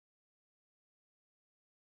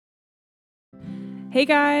Hey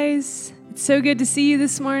guys, it's so good to see you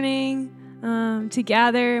this morning, to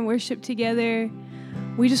gather and worship together.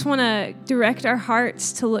 We just want to direct our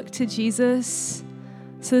hearts to look to Jesus.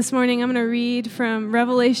 So this morning I'm going to read from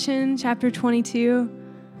Revelation chapter 22.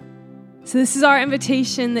 So this is our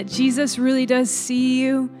invitation that Jesus really does see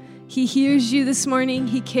you. He hears you this morning.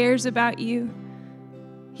 He cares about you.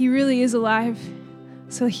 He really is alive.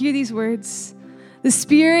 So hear these words. The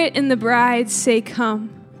Spirit and the bride say,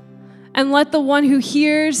 "Come." And let the one who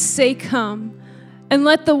hears say, "Come." And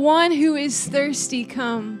let the one who is thirsty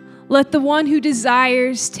come. Let the one who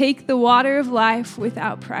desires take the water of life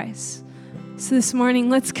without price. So this morning,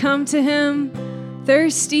 let's come to him,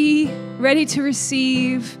 thirsty, ready to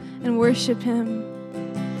receive, and worship him.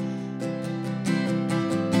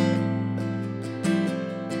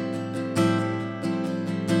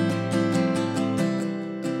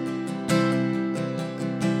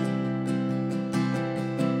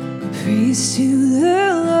 Praise to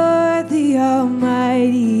the Lord, the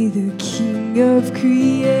Almighty, the King of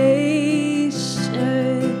creation.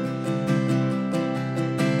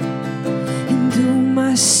 And oh,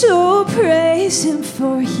 my soul, praise him,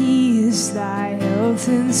 for he is thy health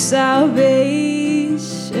and salvation.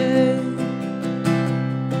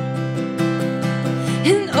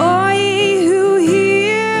 And all ye who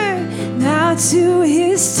hear, now to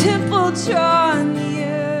his temple draw near.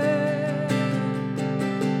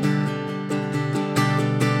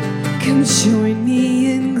 Come join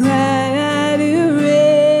me in glad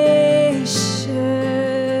adoration.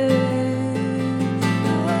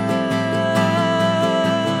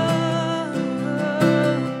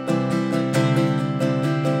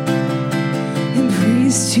 And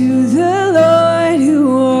praise to the Lord who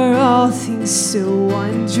o'er all things so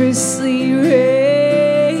wondrously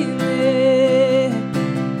reigneth.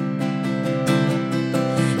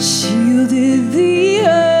 Shielded thee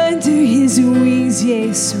under his wings,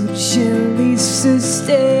 yea, so gently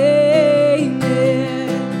sustain it.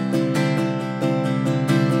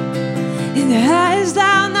 And hast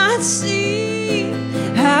thou not seen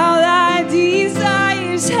how thy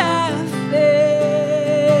desires have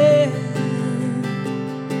been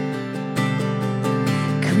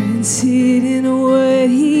granted in what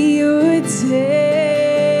he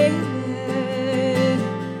ordained?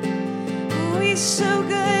 Oh, he's so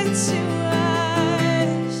good to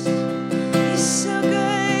us. He's so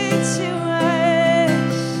good to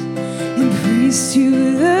us. And praise to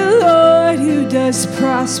the Lord who does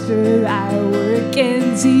prosper thy work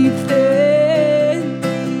and defend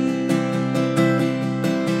thee,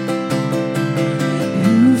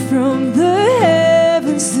 who from the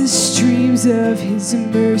heavens the streams of his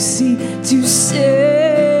mercy do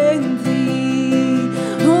send thee.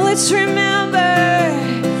 Oh, let's remember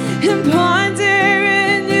and ponder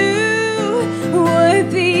anew what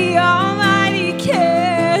the Almighty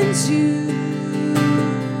can do,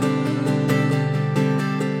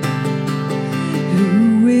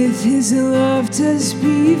 who with his love does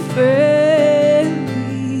befriend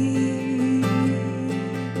me.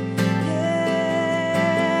 Yes,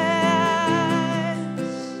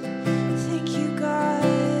 thank you, God.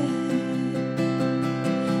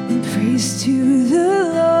 And praise to the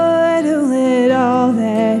Lord, oh, let all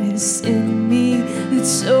that is in me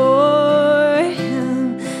adore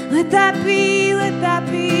him. Let that be, let that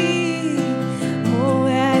be. Oh,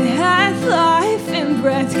 that hath life and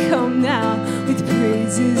breath, come now with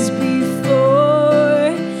praises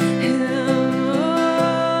before him. Oh,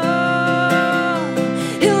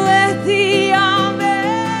 and let the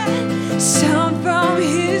Amen sound from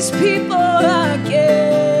his people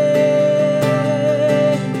again.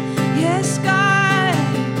 Yes, God,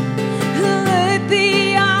 let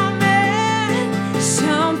the Amen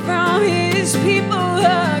sound from his people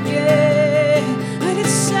again. Let it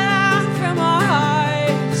sound from our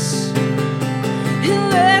hearts. And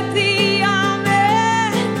let the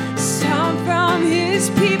Amen sound from his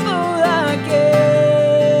people again.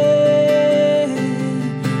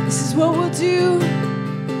 This is what we'll do.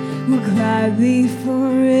 We'll gladly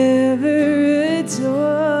forever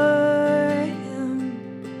adore him.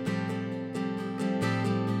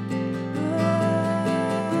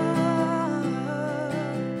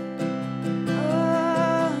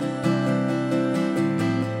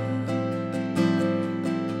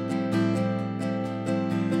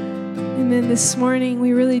 Amen. This morning,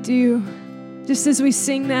 we really do. Just as we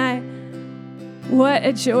sing that, what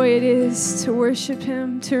a joy it is to worship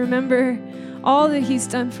him, to remember all that he's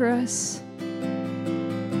done for us. I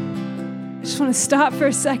just want to stop for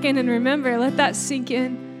a second and remember, let that sink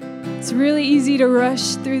in. It's really easy to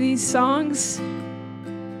rush through these songs,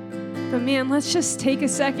 but man, let's just take a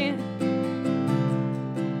second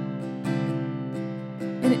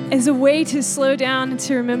And as a way to slow down and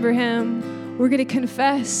to remember him, we're going to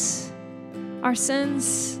confess our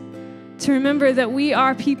sins, to remember that we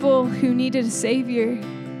are people who needed a Savior.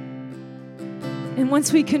 And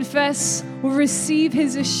once we confess, we'll receive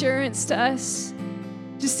his assurance to us.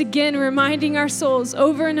 Just again, reminding our souls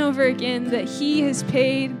over and over again that he has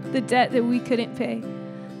paid the debt that we couldn't pay.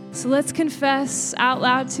 So let's confess out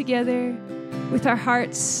loud together with our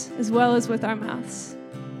hearts as well as with our mouths.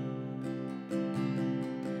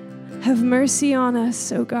 Have mercy on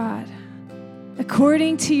us, O God,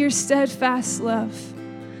 according to your steadfast love,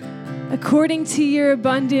 according to your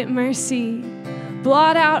abundant mercy.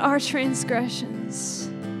 Blot out our transgressions.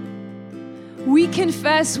 We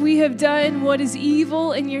confess we have done what is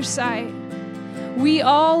evil in your sight. We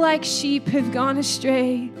all, like sheep, have gone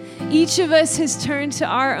astray. Each of us has turned to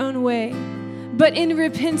our own way. But in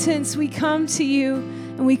repentance, we come to you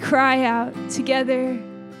and we cry out together,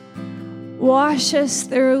 wash us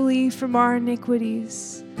thoroughly from our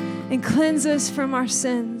iniquities and cleanse us from our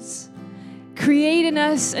sins. Create in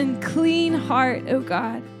us a clean heart, O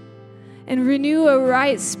God, and renew a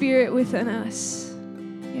right spirit within us.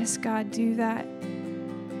 Yes, God, do that.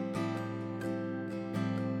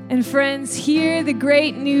 And friends, hear the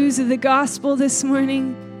great news of the gospel this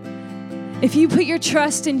morning. If you put your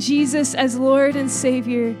trust in Jesus as Lord and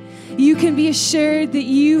Savior, you can be assured that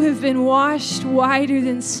you have been washed whiter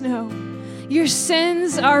than snow. Your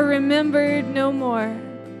sins are remembered no more.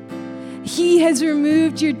 He has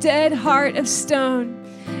removed your dead heart of stone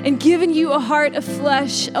and given you a heart of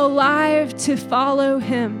flesh, alive to follow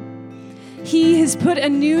him. He has put a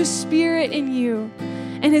new spirit in you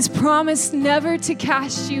and has promised never to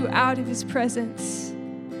cast you out of his presence.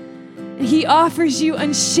 And he offers you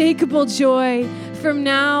unshakable joy from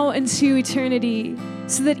now into eternity,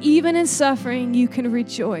 so that even in suffering you can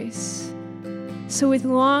rejoice. So with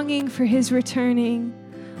longing for his returning,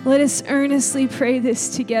 let us earnestly pray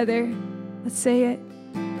this together. Let's say it.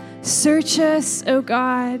 Search us, O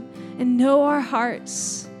God, and know our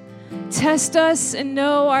hearts. Test us and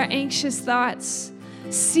know our anxious thoughts.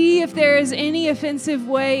 See if there is any offensive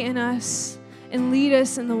way in us, and lead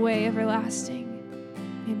us in the way everlasting.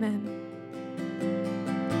 Amen.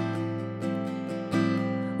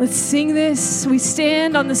 Let's sing this. We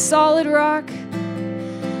stand on the solid rock.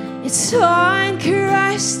 It's on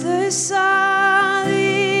Christ the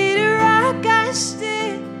solid rock I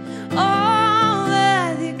stand. All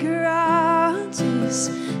other ground is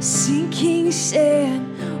sinking sand.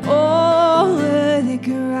 All other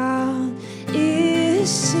ground is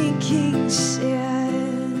sinking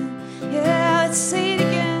sand. Yeah, let's say it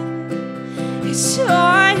again. It's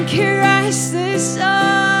on Christ the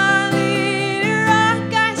solid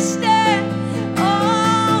rock I stand.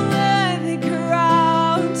 All other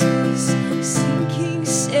ground is sinking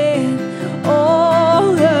sand.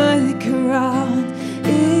 All other ground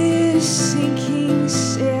is sinking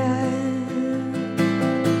sand.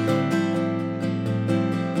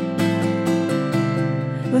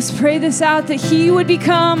 Let's pray this out, that he would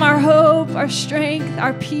become our hope, our strength,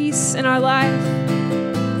 our peace, and our life.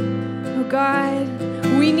 Oh God,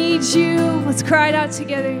 we need you. Let's cry it out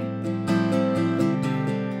together.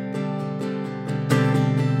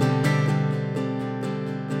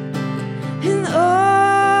 And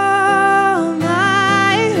all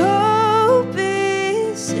my hope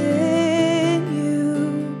is in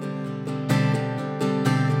you.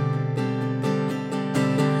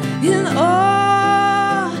 And all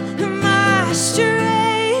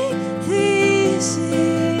strength is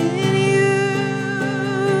in you,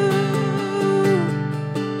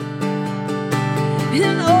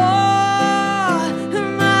 and all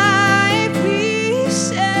my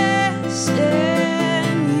peace is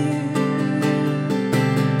in you,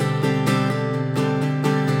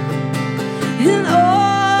 and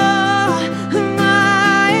all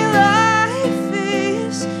my life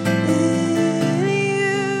is in you.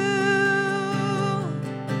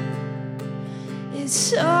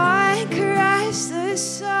 It's on Christ the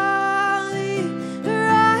solid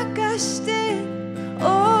rock I stand.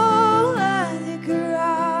 All other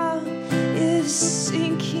ground is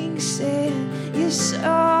sinking sand. Yes,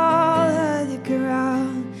 all other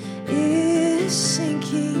ground is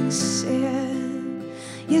sinking sand.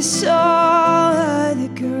 Yes, all other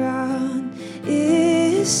ground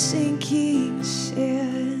is sinking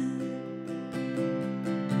sand.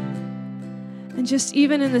 And just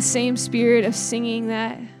even in the same spirit of singing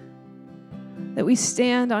that we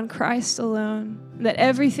stand on Christ alone, that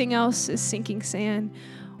everything else is sinking sand,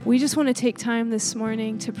 we just want to take time this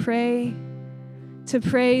morning to pray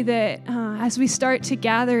that as we start to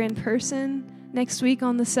gather in person next week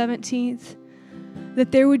on the 17th,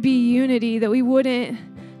 that there would be unity, that we wouldn't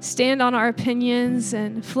stand on our opinions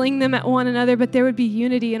and fling them at one another, but there would be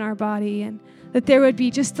unity in our body, and that there would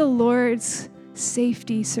be just the Lord's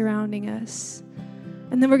safety surrounding us.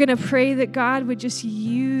 And then we're going to pray that God would just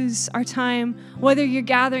use our time, whether you're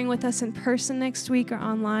gathering with us in person next week or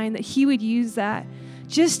online, that he would use that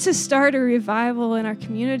just to start a revival in our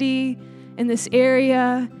community, in this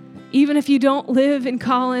area. Even if you don't live in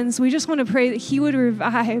Collins, we just want to pray that he would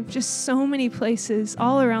revive just so many places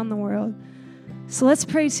all around the world. So let's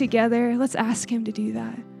pray together. Let's ask him to do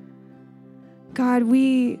that. God,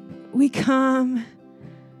 we come,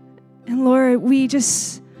 and Lord,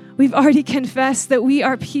 we've already confessed that we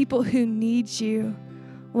are people who need you.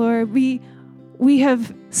 Lord, we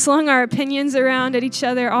have slung our opinions around at each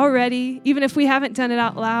other already, even if we haven't done it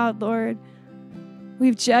out loud, Lord.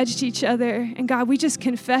 We've judged each other. And God, we just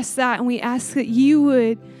confess that, and we ask that you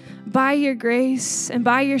would, by your grace and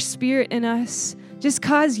by your Spirit in us, just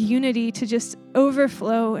cause unity to just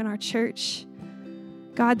overflow in our church.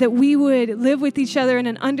 God, that we would live with each other in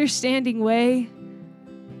an understanding way,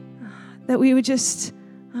 that we would just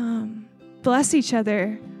bless each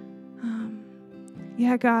other.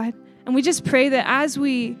 God. And we just pray that as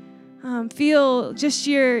we feel just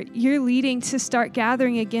your leading to start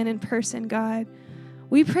gathering again in person, God,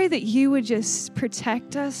 we pray that you would just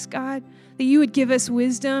protect us, God, that you would give us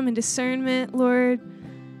wisdom and discernment, Lord.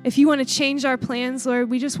 If you want to change our plans, Lord,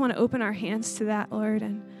 we just want to open our hands to that, Lord,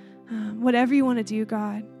 and whatever you want to do,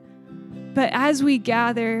 God. But as we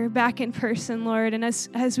gather back in person, Lord, and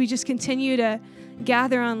as we just continue to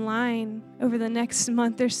gather online over the next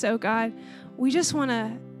month or so, God, we just want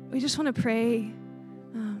to pray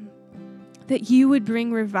that you would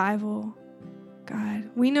bring revival, God.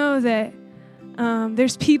 We know that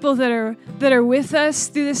there's people that are with us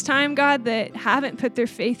through this time, God, that haven't put their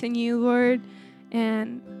faith in you, Lord,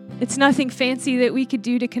 and it's nothing fancy that we could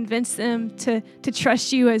do to convince them to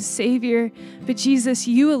trust you as Savior. But Jesus,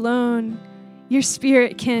 you alone, your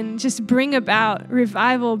Spirit can just bring about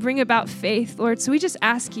revival, bring about faith, Lord. So we just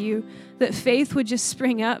ask you that faith would just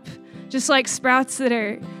spring up, just like sprouts that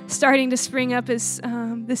are starting to spring up as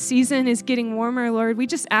the season is getting warmer, Lord. We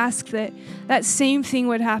just ask that same thing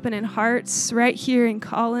would happen in hearts right here in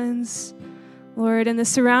Collins, Lord, and the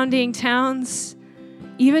surrounding towns,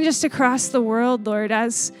 even just across the world, Lord.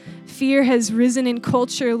 As fear has risen in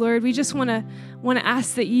culture, Lord, we just want to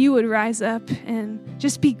ask that you would rise up and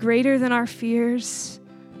just be greater than our fears,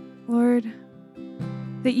 Lord.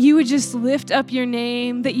 That you would just lift up your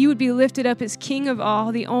name, that you would be lifted up as King of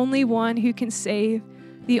all, the only one who can save,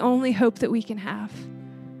 the only hope that we can have.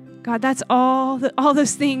 God, that's all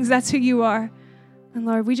those things, that's who you are. And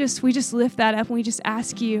Lord, we just lift that up, and we just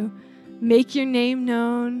ask you, make your name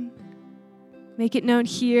known, make it known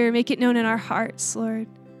here, make it known in our hearts, Lord.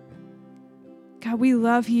 God, we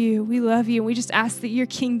love you, and we just ask that your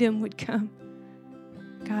kingdom would come.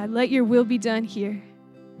 God, let your will be done here.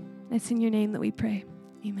 It's in your name that we pray.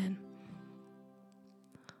 Amen.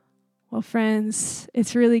 Well, friends,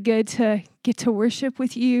 it's really good to get to worship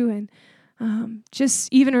with you and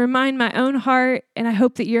just even remind my own heart, and I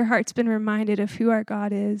hope that your heart's been reminded of who our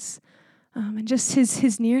God is and just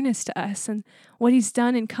his nearness to us and what he's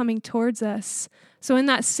done in coming towards us. So in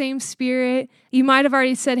that same spirit, you might have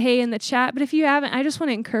already said hey in the chat, but if you haven't, I just want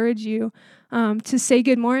to encourage you to say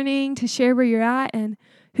good morning, to share where you're at and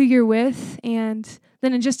who you're with, and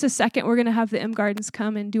then in just a second, we're going to have the M Gardens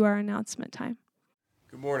come and do our announcement time.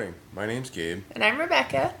 Good morning. My name's Gabe. And I'm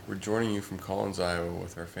Rebecca. We're joining you from Collins, Iowa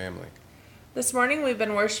with our family. This morning we've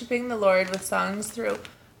been worshiping the Lord with songs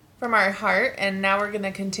from our heart, and now we're going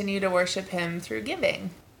to continue to worship him through giving.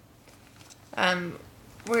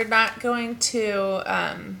 We're not going to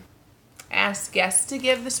ask guests to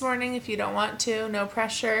give this morning if you don't want to, no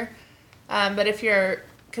pressure. But if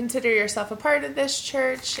consider yourself a part of this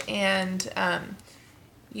church and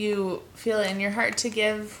you feel it in your heart to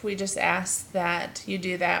give, we just ask that you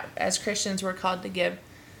do that. As Christians, we're called to give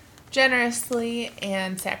generously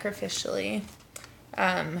and sacrificially.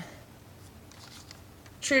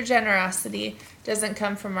 True generosity doesn't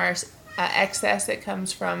come from our excess, it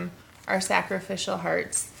comes from our sacrificial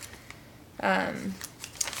hearts. And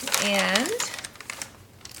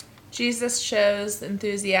Jesus shows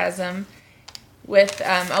enthusiasm with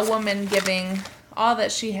a woman giving all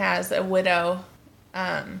that she has, a widow,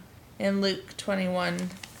 in Luke 21,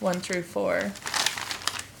 1 through 4.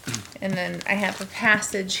 And then I have a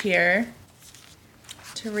passage here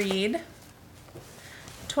to read.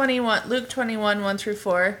 Luke 21, 1 through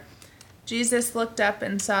 4. Jesus looked up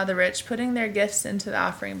and saw the rich putting their gifts into the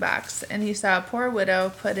offering box, and he saw a poor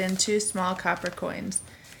widow put in 2 small copper coins.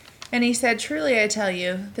 And he said, "Truly I tell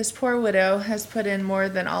you, this poor widow has put in more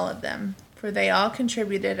than all of them, for they all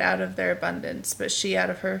contributed out of their abundance, but she out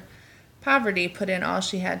of her poverty put in all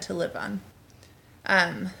she had to live on.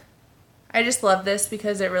 I just love this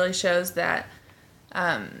because it really shows that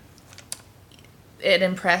it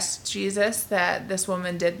impressed Jesus that this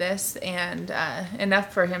woman did this, and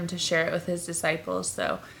enough for him to share it with his disciples.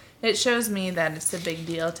 So it shows me that it's a big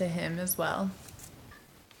deal to him as well.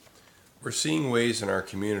 We're seeing ways in our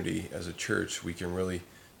community as a church we can really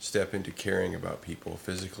step into caring about people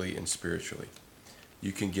physically and spiritually.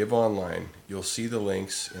 You can give online. You'll see the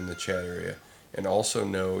links in the chat area, and also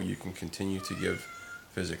know you can continue to give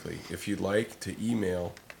physically. If you'd like to if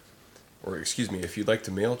you'd like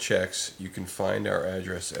to mail checks, you can find our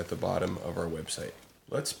address at the bottom of our website.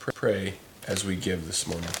 Let's pray as we give this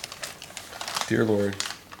morning. Dear Lord,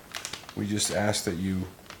 we just ask that you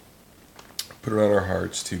put it on our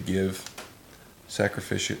hearts to give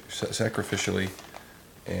sacrificially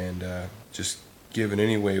and just give in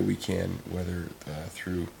any way we can, whether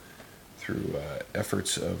through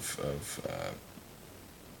efforts of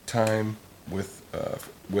time with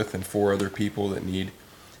and for other people that need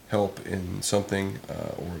help in something,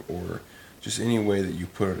 or just any way that you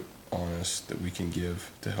put it on us that we can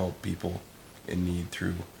give to help people in need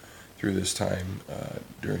through this time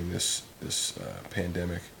during this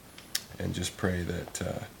pandemic, and just pray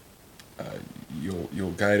that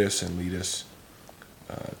you'll guide us and lead us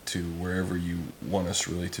to wherever you want us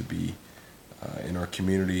really to be in our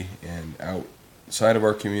community and outside of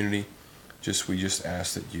our community. We just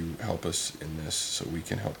ask that you help us in this so we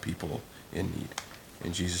can help people in need.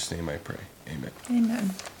 In Jesus' name I pray. Amen. Amen.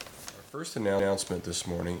 Our first announcement this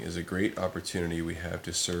morning is a great opportunity we have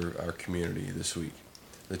to serve our community this week.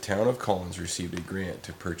 The town of Collins received a grant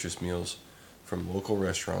to purchase meals from local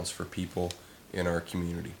restaurants for people in our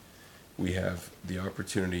community. We have the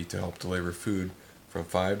opportunity to help deliver food from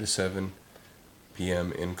 5 to 7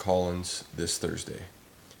 p.m. in Collins this Thursday.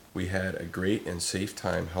 We had a great and safe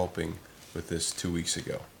time helping with this 2 weeks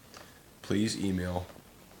ago. Please email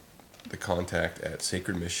the contact at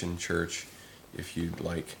Sacred Mission Church if you'd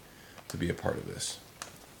like to be a part of this.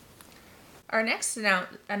 Our next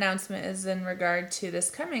announcement is in regard to this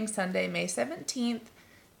coming Sunday, May 17th.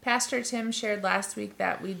 Pastor Tim shared last week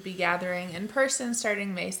that we'd be gathering in person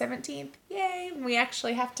starting May 17th. Yay! We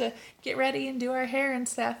actually have to get ready and do our hair and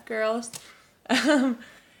stuff, girls.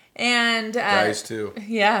 And guys too.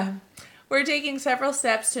 Yeah. We're taking several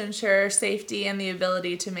steps to ensure safety and the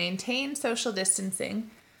ability to maintain social distancing.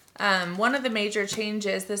 One of the major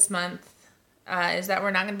changes this month is that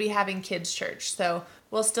we're not going to be having kids' church. So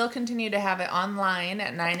we'll still continue to have it online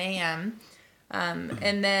at 9 a.m.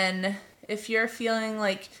 And then if you're feeling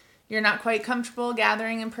like you're not quite comfortable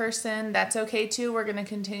gathering in person, that's okay too. We're going to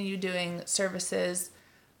continue doing services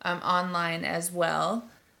online as well.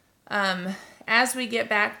 As we get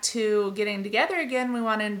back to getting together again, we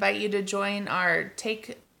want to invite you to join our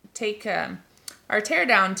our tear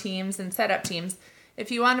down teams and setup teams.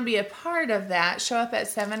 If you want to be a part of that, show up at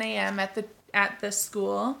 7 a.m. at the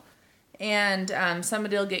school, and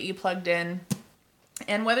somebody will get you plugged in.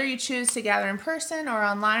 And whether you choose to gather in person or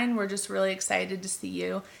online, we're just really excited to see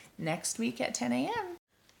you next week at 10 a.m.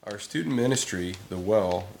 Our student ministry, The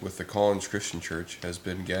Well, with the Collins Christian Church, has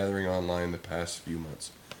been gathering online the past few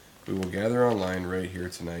months. We will gather online right here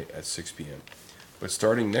tonight at 6 p.m. But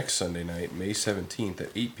starting next Sunday night, May 17th at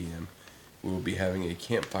 8 p.m., we will be having a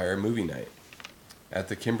campfire movie night at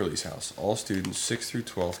the Kimberley's house. All students 6th through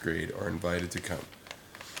 12th grade are invited to come.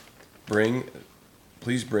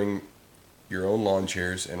 Please bring your own lawn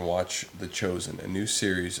chairs and watch The Chosen, a new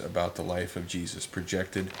series about the life of Jesus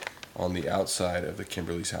projected on the outside of the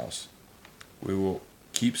Kimberley's house. We will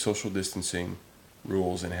keep social distancing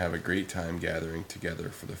rules and have a great time gathering together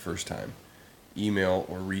for the first time. Email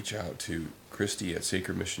or reach out to Christy at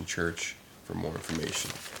Sacred Mission Church for more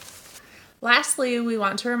information. Lastly, we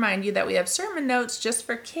want to remind you that we have sermon notes just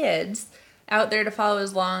for kids out there to follow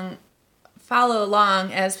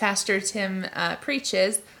along as Pastor Tim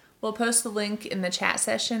preaches. We'll post the link in the chat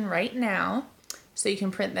session right now so you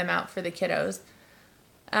can print them out for the kiddos.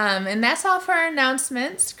 And that's all for our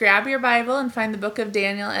announcements. Grab your Bible and find the book of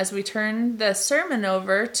Daniel as we turn the sermon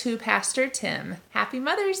over to Pastor Tim. Happy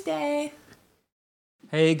Mother's Day.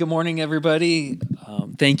 Hey, good morning, everybody.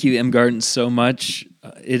 Thank you, M. Garden, so much.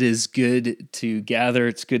 It is good to gather.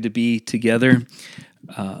 It's good to be together.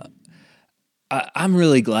 I'm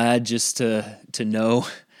really glad just to know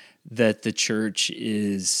that the church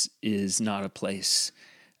is not a place.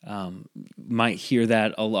 Might hear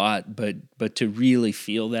that a lot, but to really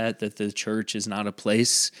feel that the church is not a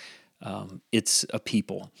place, it's a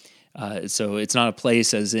people. So it's not a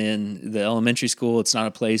place as in the elementary school. It's not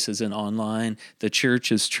a place as in online. The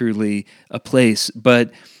church is truly a place.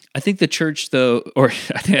 But I think the church, though, or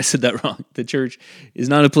I think I said that wrong. The church is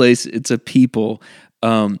not a place. It's a people.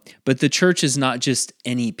 But the church is not just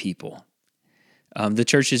any people. The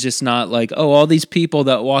church is just not like, oh, all these people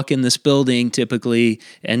that walk in this building typically,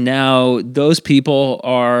 and now those people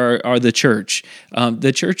are the church.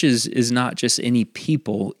 The church is not just any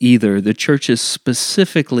people either. The church is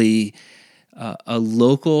specifically a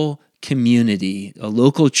local community. A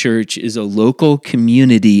local church is a local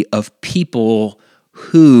community of people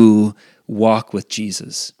who walk with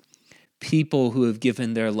Jesus. People who have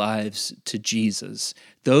given their lives to Jesus.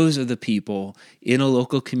 Those are the people in a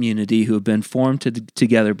local community who have been formed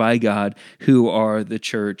together by God, who are the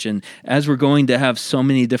church. And as we're going to have so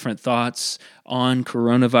many different thoughts on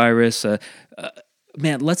coronavirus,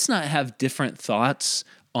 man, let's not have different thoughts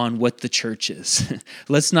on what the church is.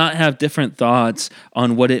 Let's not have different thoughts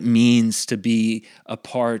on what it means to be a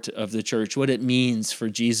part of the church, what it means for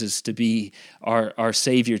Jesus to be our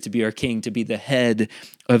Savior, to be our King, to be the head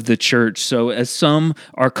of the church. So as some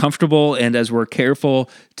are comfortable and as we're careful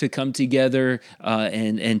to come together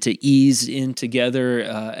and to ease in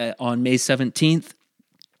together on May 17th,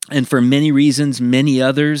 and for many reasons, many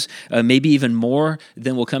others, maybe even more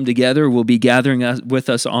than will come together, will be gathering with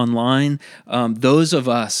us online. Those of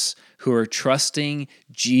us who are trusting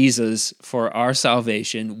Jesus for our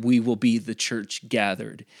salvation, we will be the church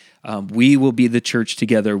gathered. We will be the church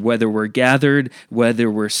together. Whether we're gathered,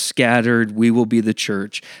 whether we're scattered, we will be the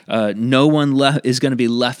church. No one is going to be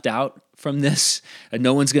left out from this.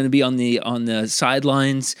 No one's going to be on the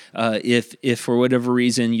sidelines if for whatever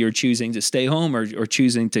reason you're choosing to stay home or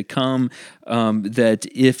choosing to come. That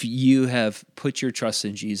if you have put your trust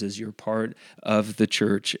in Jesus, you're part of the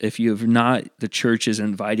church. If you have not, the church is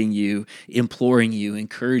inviting you, imploring you,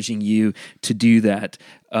 encouraging you to do that.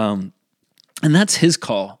 And that's his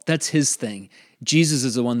call. That's his thing. Jesus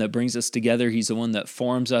is the one that brings us together. He's the one that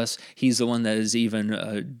forms us. He's the one that is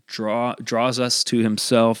even draws us to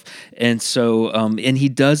himself. And so, and he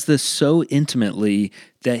does this so intimately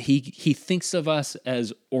that he thinks of us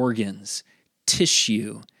as organs,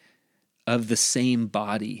 tissue of the same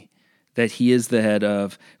body that he is the head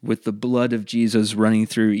of, with the blood of Jesus running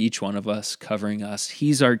through each one of us, covering us.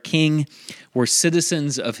 He's our King. We're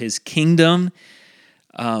citizens of his kingdom.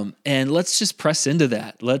 And let's just press into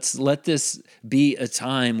that. Let's let this be a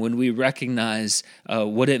time when we recognize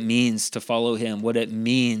what it means to follow him, what it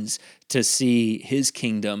means to see his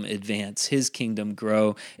kingdom advance, his kingdom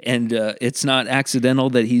grow. And it's not accidental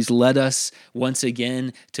that he's led us once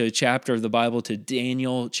again to a chapter of the Bible, to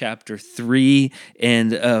Daniel chapter 3,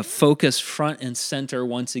 and focus front and center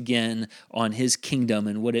once again on his kingdom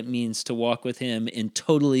and what it means to walk with him in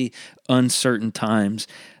totally uncertain times.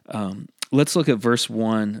 Let's look at verse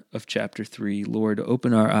 1 of chapter 3. Lord,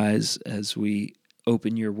 open our eyes as we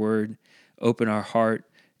open your word. Open our heart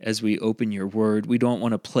as we open your word. We don't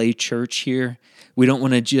want to play church here. We don't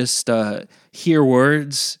want to just hear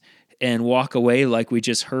words and walk away like we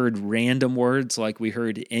just heard random words, like we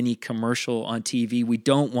heard any commercial on TV. We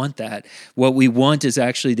don't want that. What we want is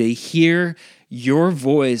actually to hear your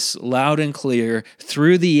voice loud and clear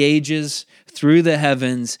through the ages, through the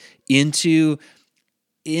heavens, into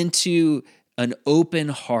an open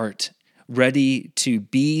heart, ready to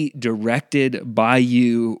be directed by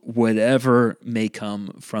you, whatever may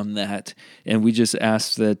come from that. And we just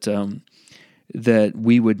ask that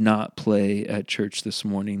we would not play at church this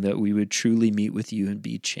morning, that we would truly meet with you and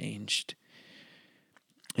be changed.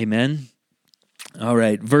 Amen. All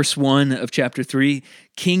right, verse 1 of chapter 3,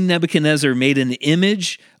 King Nebuchadnezzar made an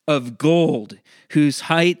image of gold whose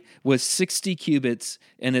height was 60 cubits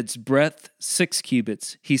and its breadth 6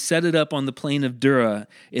 cubits. He set it up on the plain of Dura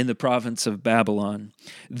in the province of Babylon.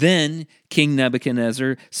 Then King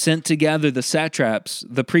Nebuchadnezzar sent to gather the satraps,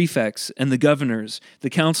 the prefects, and the governors,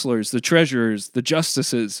 the counselors, the treasurers, the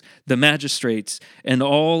justices, the magistrates, and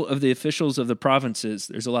all of the officials of the provinces.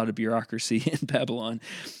 There's a lot of bureaucracy in Babylon.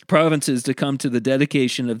 Provinces to come to the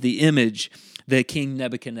dedication of the image that King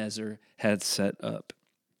Nebuchadnezzar had set up.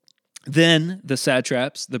 Then the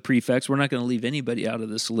satraps, the prefects, we're not going to leave anybody out of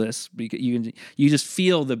this list, because you just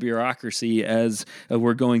feel the bureaucracy as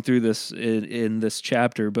we're going through this in this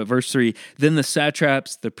chapter. But verse 3, then the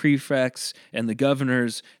satraps, the prefects, and the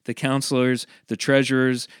governors, the counselors, the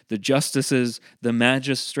treasurers, the justices, the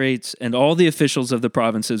magistrates, and all the officials of the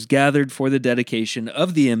provinces gathered for the dedication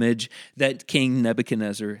of the image that King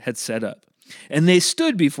Nebuchadnezzar had set up. And they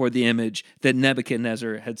stood before the image that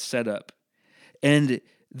Nebuchadnezzar had set up. And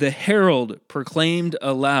the herald proclaimed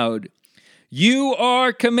aloud, You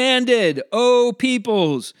are commanded, O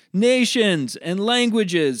peoples, nations, and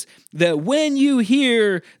languages, that when you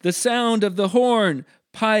hear the sound of the horn,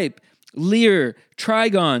 pipe, lyre,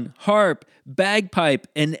 trigon, harp, bagpipe,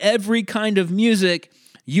 and every kind of music,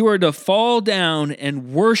 you are to fall down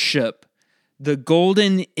and worship the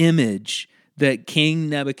golden image that King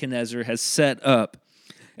Nebuchadnezzar has set up.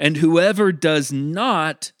 And whoever does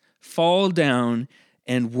not fall down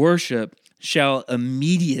and worship shall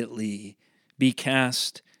immediately be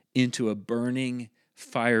cast into a burning,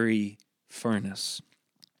 fiery furnace.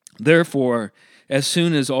 Therefore, as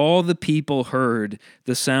soon as all the people heard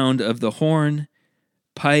the sound of the horn,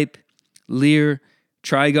 pipe, lyre,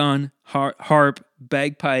 trigon, harp,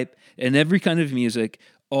 bagpipe, and every kind of music,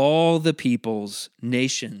 all the peoples,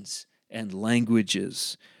 nations, and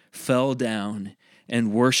languages fell down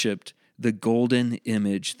and worshiped the golden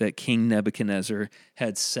image that King Nebuchadnezzar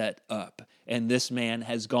had set up. And this man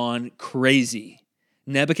has gone crazy.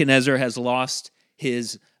 Nebuchadnezzar has lost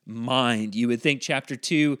his mind. You would think chapter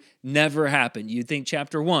 2 never happened. You'd think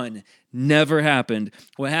chapter 1 never happened.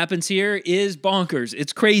 What happens here is bonkers.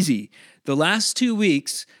 It's crazy. The last 2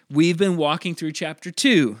 weeks, we've been walking through chapter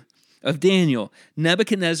 2 of Daniel.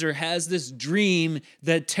 Nebuchadnezzar has this dream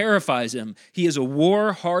that terrifies him. He is a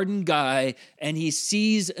war-hardened guy, and he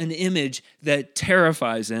sees an image that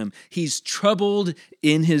terrifies him. He's troubled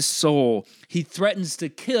in his soul. He threatens to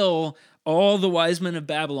kill all the wise men of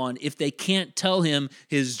Babylon if they can't tell him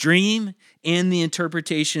his dream and the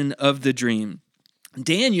interpretation of the dream.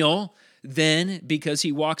 Daniel, then, because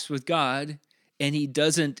he walks with God and he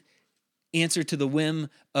doesn't answer to the whim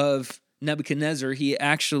of Nebuchadnezzar, he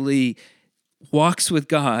actually walks with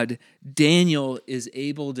God. Daniel is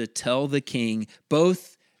able to tell the king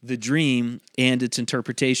both the dream and its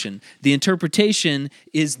interpretation. The interpretation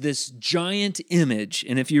is this giant image.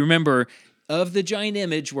 And if you remember, of the giant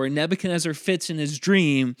image where Nebuchadnezzar fits in his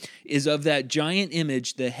dream is of that giant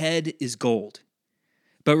image, the head is gold.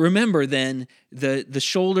 But remember then, the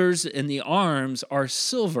shoulders and the arms are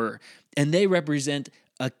silver, and they represent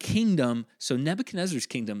a kingdom. So Nebuchadnezzar's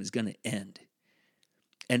kingdom is going to end.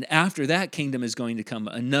 And after that kingdom is going to come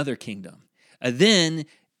another kingdom. Then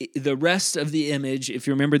the rest of the image, if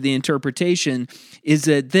you remember the interpretation, is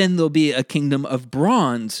that then there'll be a kingdom of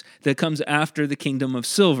bronze that comes after the kingdom of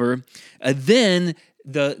silver. Then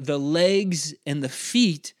the legs and the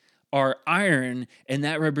feet are iron, and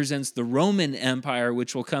that represents the Roman Empire,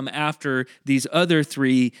 which will come after these other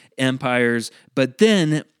three empires. But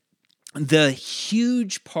then the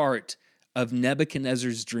huge part of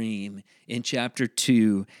Nebuchadnezzar's dream in chapter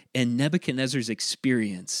 2 and Nebuchadnezzar's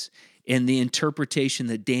experience and the interpretation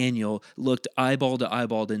that Daniel looked eyeball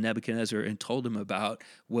to Nebuchadnezzar and told him about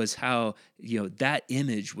was how, that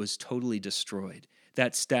image was totally destroyed.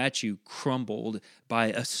 That statue crumbled by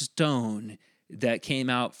a stone that came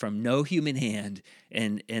out from no human hand,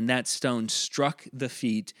 and that stone struck the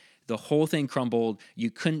feet. The whole thing crumbled.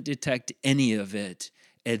 You couldn't detect any of it.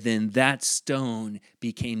 And then that stone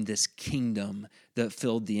became this kingdom that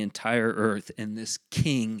filled the entire earth and this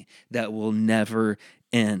king that will never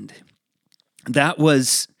end. That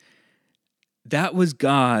was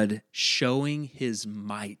God showing his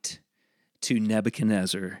might to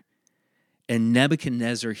Nebuchadnezzar. And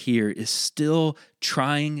Nebuchadnezzar here is still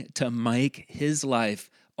trying to make his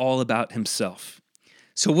life all about himself.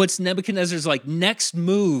 So what's Nebuchadnezzar's next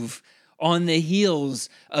move on the heels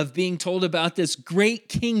of being told about this great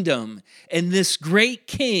kingdom and this great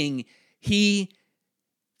king? He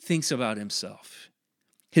thinks about himself.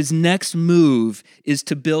 His next move is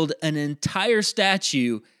to build an entire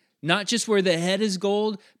statue, not just where the head is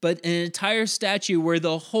gold, but an entire statue where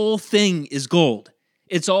the whole thing is gold.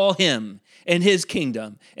 It's all him and his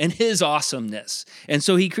kingdom and his awesomeness. And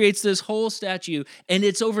so he creates this whole statue, and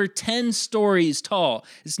it's over 10 stories tall.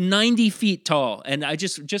 It's 90 feet tall. And I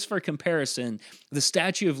just for comparison, the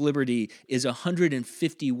Statue of Liberty is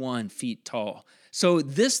 151 feet tall. So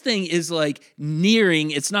this thing is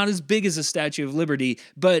nearing, it's not as big as the Statue of Liberty,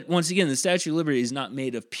 but once again, the Statue of Liberty is not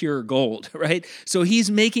made of pure gold, right? So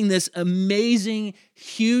he's making this amazing,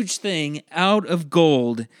 huge thing out of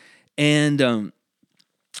gold, and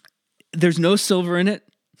there's no silver in it.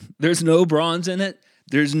 There's no bronze in it.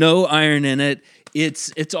 There's no iron in it.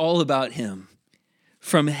 It's all about him.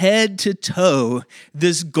 From head to toe,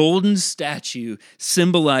 this golden statue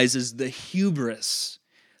symbolizes the hubris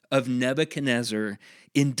of Nebuchadnezzar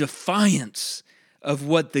in defiance of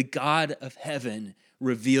what the God of heaven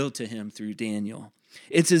revealed to him through Daniel.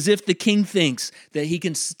 It's as if the king thinks that he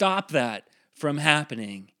can stop that from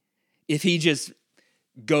happening if he just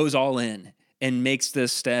goes all in and makes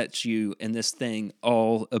this statue and this thing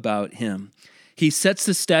all about him. He sets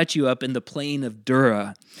the statue up in the plain of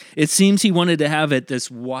Dura. It seems he wanted to have it this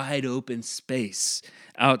wide open space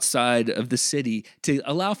outside of the city to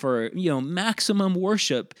allow for, maximum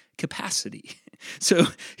worship capacity. So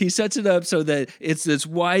he sets it up so that it's this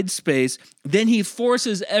wide space. Then he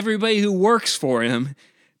forces everybody who works for him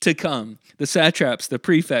to come. The satraps, the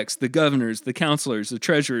prefects, the governors, the counselors, the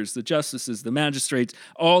treasurers, the justices, the magistrates,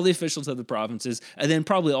 all the officials of the provinces, and then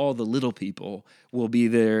probably all the little people will be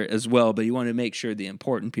there as well. But he wanted to make sure the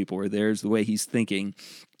important people were there is the way he's thinking.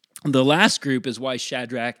 The last group is why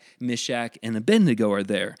Shadrach, Meshach, and Abednego are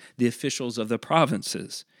there, the officials of the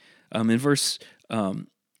provinces. In verse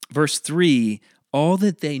 3, all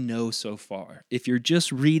that they know so far. If you're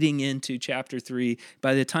just reading into chapter 3,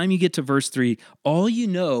 by the time you get to verse 3, all you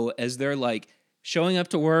know as they're like showing up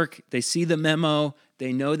to work, they see the memo,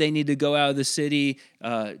 they know they need to go out of the city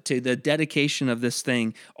to the dedication of this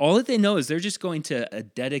thing. All that they know is they're just going to a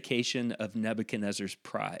dedication of Nebuchadnezzar's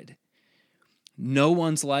pride. No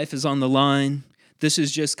one's life is on the line. This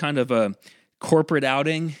is just kind of a corporate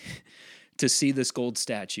outing to see this gold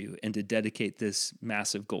statue and to dedicate this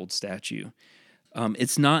massive gold statue.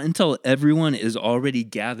 It's not until everyone is already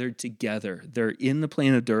gathered together. They're in the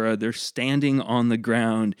plain of Dura. They're standing on the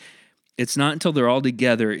ground. It's not until they're all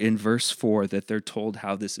together in verse 4 that they're told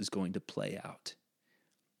how this is going to play out.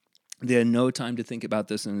 They had no time to think about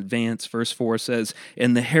this in advance. Verse 4 says,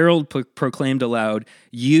 "And the herald proclaimed aloud,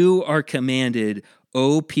 'You are commanded,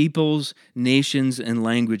 O peoples, nations, and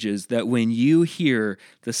languages, that when you hear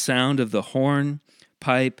the sound of the horn,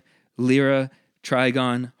 pipe, lyra,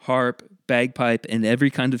 trigon, harp, bagpipe, and every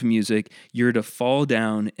kind of music, you're to fall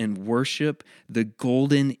down and worship the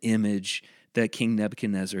golden image that King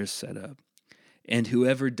Nebuchadnezzar has set up. And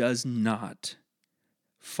whoever does not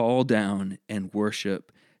fall down and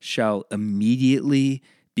worship shall immediately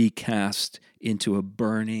be cast into a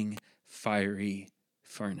burning, fiery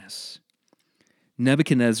furnace.'"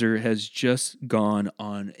 Nebuchadnezzar has just gone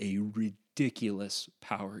on a ridiculous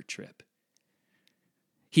power trip.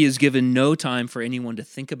 He has given no time for anyone to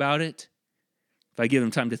think about it. If I give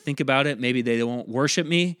them time to think about it, maybe they won't worship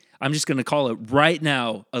me. I'm just going to call it right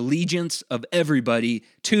now, allegiance of everybody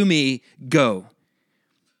to me, go.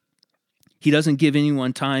 He doesn't give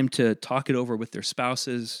anyone time to talk it over with their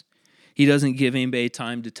spouses. He doesn't give anybody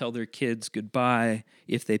time to tell their kids goodbye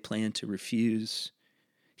if they plan to refuse.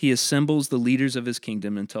 He assembles the leaders of his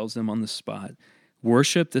kingdom and tells them on the spot,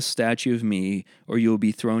 "Worship this statue of me, or you will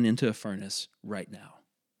be thrown into a furnace right now."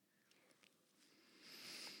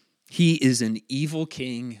 He is an evil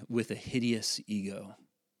king with a hideous ego.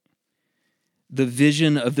 The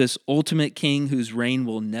vision of this ultimate king whose reign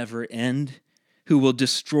will never end, who will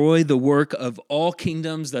destroy the work of all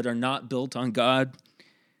kingdoms that are not built on God.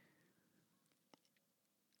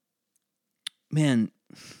 Man,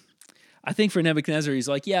 I think for Nebuchadnezzar, he's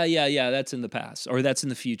like, yeah, that's in the past, or that's in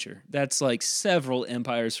the future. That's like several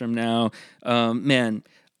empires from now. Man,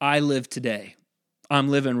 I live today. I'm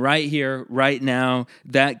living right here, right now.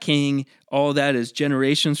 That king, all that is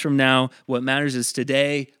generations from now. What matters is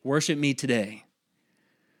today. Worship me today.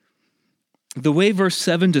 The way verse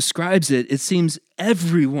 7 describes it, it seems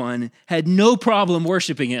everyone had no problem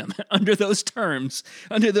worshiping him under those terms,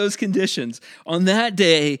 under those conditions. On that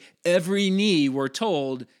day, every knee, we're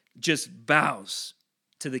told, just bows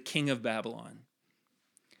to the king of Babylon.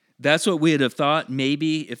 That's what we would have thought,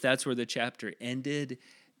 maybe, if that's where the chapter ended.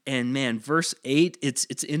 And man, verse 8,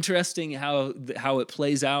 it's interesting how it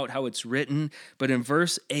plays out, how it's written. But in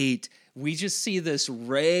verse 8, we just see this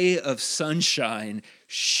ray of sunshine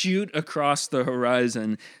shoot across the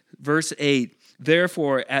horizon. Verse 8,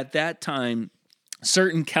 "Therefore at that time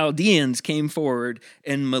certain Chaldeans came forward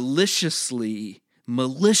and maliciously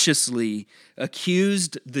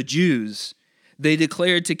accused the Jews. They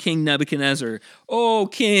declared to King Nebuchadnezzar, 'O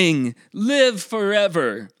king, live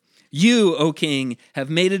forever. You, O king, have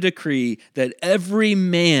made a decree that every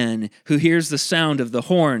man who hears the sound of the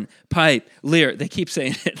horn, pipe, lyre,'" they keep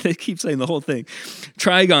saying it, they keep saying the whole thing,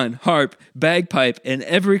 "trigon, harp, bagpipe, and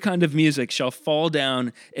every kind of music shall fall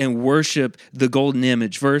down and worship the golden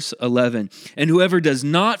image." Verse 11, "And whoever does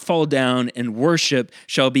not fall down and worship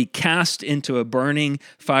shall be cast into a burning,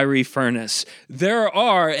 fiery furnace." There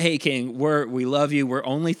are, hey king, we love you, we're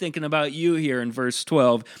only thinking about you here in verse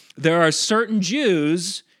 12. There are certain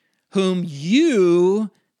Jews whom you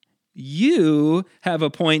have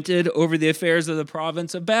appointed over the affairs of the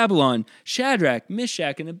province of Babylon. Shadrach,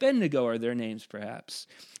 Meshach, and Abednego are their names, perhaps.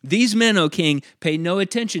 These men, O king, pay no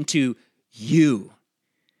attention to you.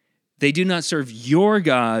 They do not serve your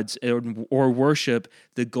gods or worship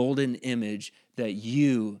the golden image that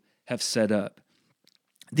you have set up.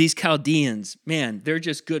 These Chaldeans, man, they're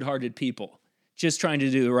just good-hearted people. just trying to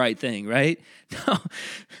do the right thing, right? No.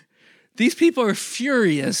 These people are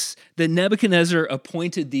furious that Nebuchadnezzar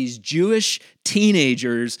appointed these Jewish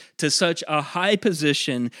teenagers to such a high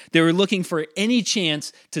position. They were looking for any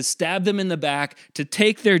chance to stab them in the back, to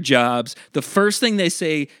take their jobs. The first thing they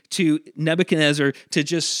say to Nebuchadnezzar to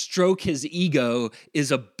just stroke his ego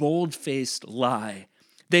is a bold-faced lie.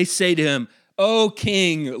 They say to him, "O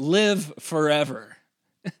king, live forever."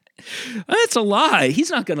 That's a lie.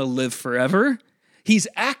 He's not going to live forever. He's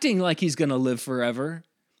acting like he's going to live forever.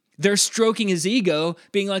 They're stroking his ego,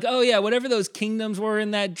 being like, "Oh yeah, whatever those kingdoms were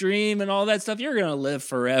in that dream and all that stuff, you're going to live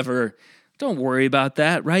forever. Don't worry about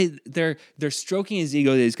that," right? They're stroking his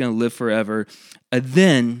ego that he's going to live forever. And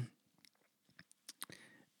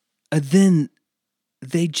then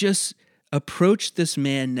they just approach this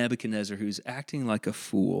man, Nebuchadnezzar, who's acting like a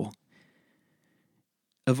fool.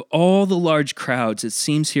 Of all the large crowds, it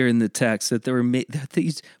seems here in the text that that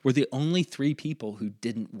these were the only 3 people who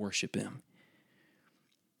didn't worship him.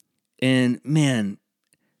 And man,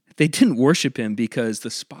 they didn't worship him because the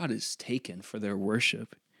spot is taken for their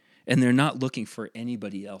worship. And they're not looking for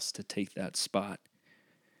anybody else to take that spot.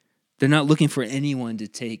 They're not looking for anyone to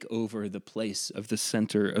take over the place of the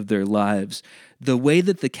center of their lives. The way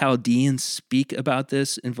that the Chaldeans speak about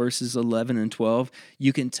this in verses 11 and 12,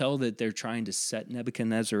 you can tell that they're trying to set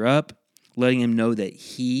Nebuchadnezzar up, letting him know that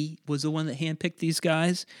he was the one that handpicked these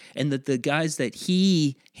guys, and that the guys that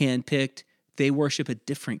he handpicked, they worship a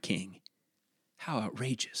different king. How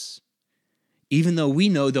outrageous. Even though we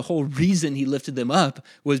know the whole reason he lifted them up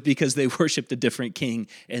was because they worshiped a different king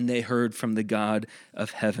and they heard from the God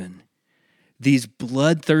of heaven. These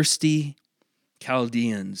bloodthirsty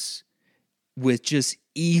Chaldeans with just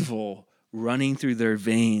evil running through their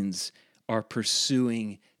veins are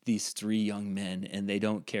pursuing these 3 young men, and they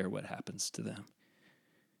don't care what happens to them.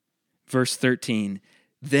 Verse 13,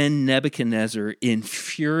 then Nebuchadnezzar, in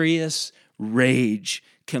furious rage,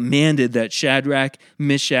 commanded that Shadrach,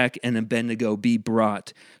 Meshach, and Abednego be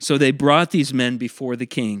brought. So they brought these men before the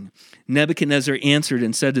king. Nebuchadnezzar answered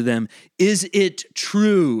and said to them, "Is it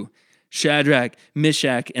true, Shadrach,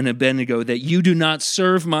 Meshach, and Abednego, that you do not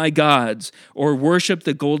serve my gods or worship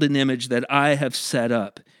the golden image that I have set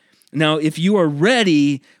up? Now, if you are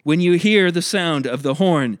ready when you hear the sound of the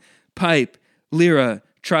horn, pipe, lyra,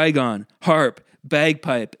 trigon, harp,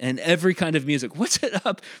 bagpipe, and every kind of music." What's it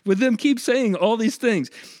up with them keep saying all these things?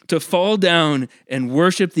 "To fall down and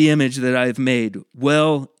worship the image that I have made,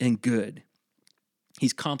 well and good."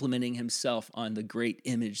 He's complimenting himself on the great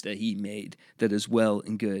image that he made that is well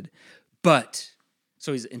and good. "But,"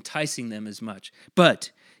 so he's enticing them as much,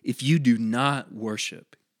 "but if you do not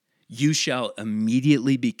worship, you shall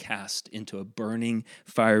immediately be cast into a burning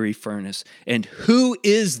fiery furnace. And who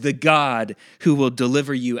is the God who will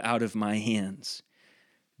deliver you out of my hands?"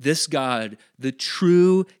 This God, the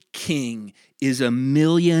true king, is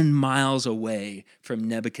 1,000,000 miles away from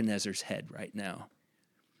Nebuchadnezzar's head right now.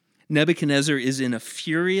 Nebuchadnezzar is in a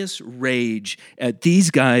furious rage at these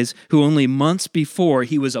guys who only months before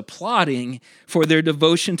he was applauding for their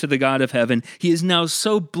devotion to the God of heaven. He is now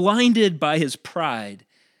so blinded by his pride.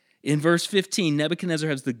 In verse 15, Nebuchadnezzar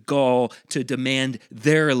has the gall to demand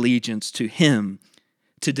their allegiance to him,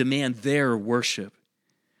 to demand their worship.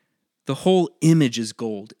 The whole image is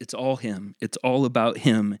gold. It's all him. It's all about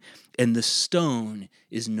him. And the stone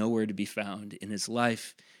is nowhere to be found in his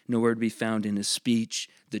life, nowhere to be found in his speech.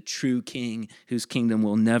 The true king whose kingdom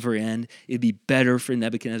will never end. It'd be better for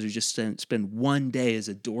Nebuchadnezzar just to spend one day as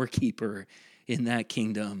a doorkeeper in that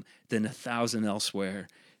kingdom than 1,000 elsewhere.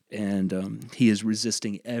 And he is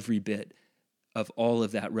resisting every bit of all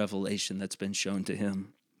of that revelation that's been shown to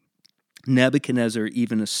him. Nebuchadnezzar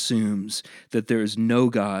even assumes that there is no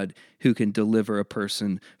God who can deliver a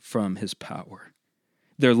person from his power.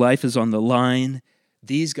 Their life is on the line.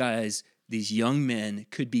 These guys, these young men,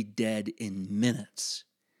 could be dead in minutes,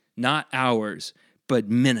 not hours, but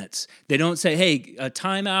minutes. They don't say, "Hey,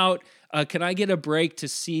 time out. Can I get a break to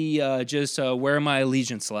see just where my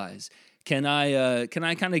allegiance lies? Can I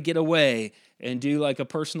kind of get away and do like a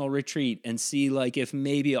personal retreat and see like if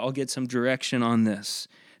maybe I'll get some direction on this?"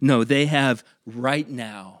 No, they have right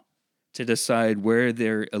now to decide where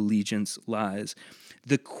their allegiance lies.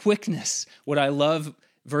 The quickness, what I love,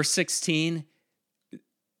 verse 16,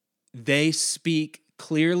 they speak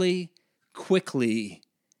clearly, quickly,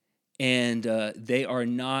 and they are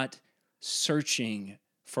not searching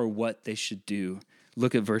for what they should do.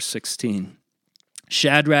 Look at verse 16.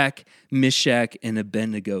 Shadrach, Meshach, and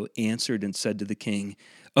Abednego answered and said to the king,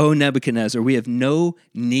 "O Nebuchadnezzar, we have no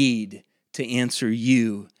need to answer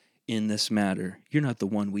you in this matter." You're not the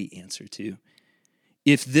one we answer to.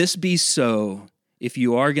 "If this be so, if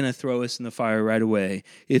you are going to throw us in the fire right away,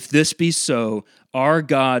 if this be so, our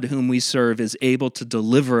God whom we serve is able to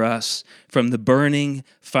deliver us from the burning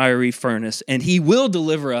fiery furnace, and he will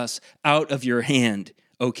deliver us out of your hand,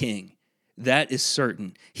 O king. That is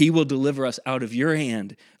certain. He will deliver us out of your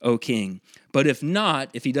hand, O king. But if not,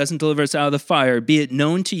 if he doesn't deliver us out of the fire, be it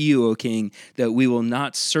known to you, O king, that we will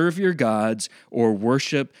not serve your gods or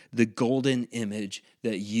worship the golden image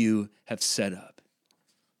that you have set up.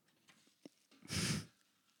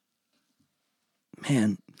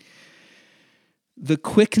 Man, the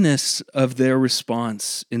quickness of their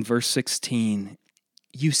response in verse 16,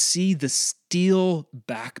 you see the steel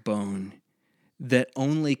backbone that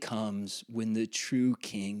only comes when the true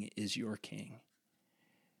king is your king.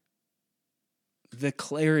 The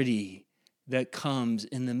clarity that comes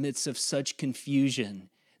in the midst of such confusion,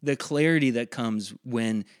 the clarity that comes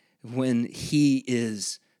when he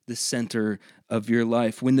is the center of your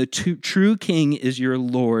life. When the true king is your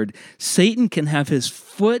Lord, Satan can have his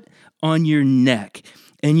foot on your neck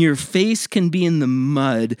and your face can be in the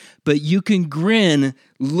mud, but you can grin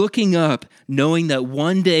looking up, knowing that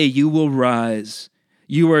one day you will rise.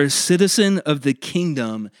 You are a citizen of the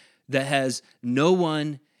kingdom that has no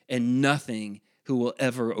one and nothing who will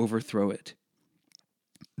ever overthrow it.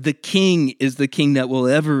 The king is the king that will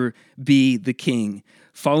ever be the king,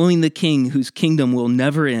 following the king whose kingdom will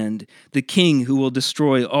never end, the king who will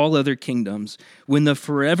destroy all other kingdoms. When the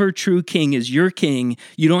forever true king is your king,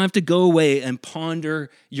 you don't have to go away and ponder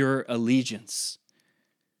your allegiance.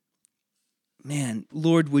 Man,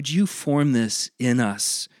 Lord, would you form this in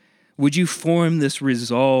us? Would you form this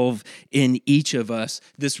resolve in each of us,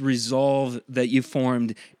 this resolve that you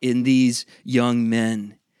formed in these young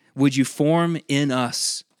men? Would you form in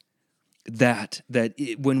us that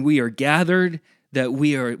when we are gathered,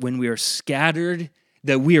 when we are scattered,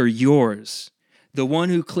 that we are yours, the one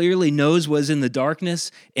who clearly knows what is in the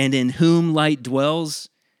darkness and in whom light dwells,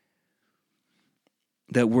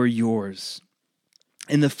 that we're yours.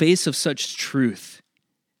 In the face of such truth,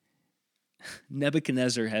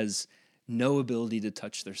 Nebuchadnezzar has no ability to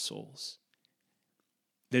touch their souls.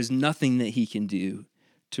 There's nothing that he can do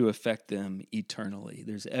to affect them eternally.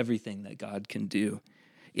 There's everything that God can do.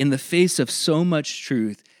 In the face of so much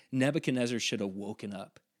truth, Nebuchadnezzar should have woken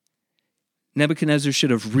up. Nebuchadnezzar should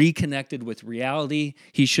have reconnected with reality.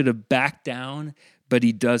 He should have backed down, but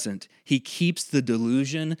he doesn't. He keeps the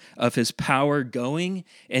delusion of his power going,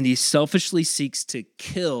 and he selfishly seeks to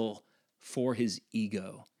kill for his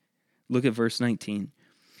ego. Look at verse 19.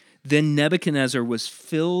 Then Nebuchadnezzar was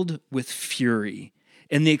filled with fury,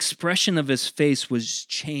 and the expression of his face was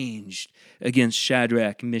changed against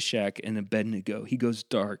Shadrach, Meshach, and Abednego. He goes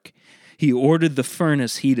dark. He ordered the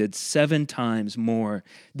furnace heated 7 times more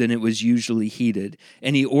than it was usually heated.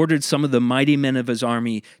 And he ordered some of the mighty men of his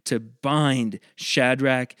army to bind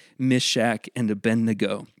Shadrach, Meshach, and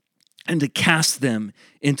Abednego and to cast them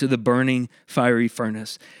into the burning fiery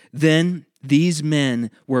furnace. Then these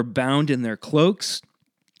men were bound in their cloaks,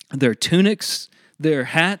 their tunics, their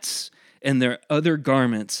hats, and their other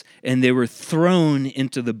garments, and they were thrown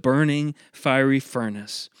into the burning fiery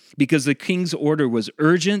furnace. Because the king's order was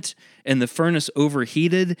urgent and the furnace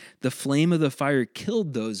overheated, the flame of the fire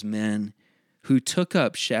killed those men who took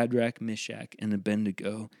up Shadrach, Meshach, and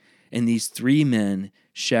Abednego. And these 3 men,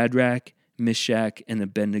 Shadrach, Meshach, and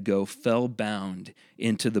Abednego, fell bound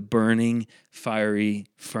into the burning fiery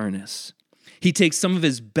furnace. He takes some of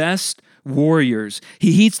his best warriors.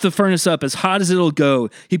 He heats the furnace up as hot as it'll go.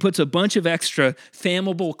 He puts a bunch of extra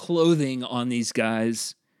flammable clothing on these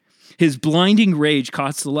guys. His blinding rage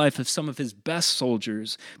cost the life of some of his best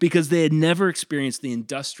soldiers because they had never experienced the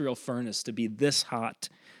industrial furnace to be this hot.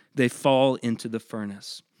 They fall into the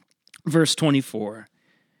furnace. Verse 24.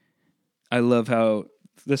 I love how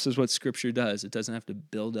this is what Scripture does. It doesn't have to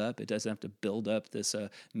build up. It doesn't have to build up this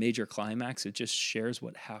major climax. It just shares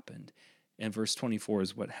what happened. And verse 24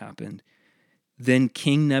 is what happened. Then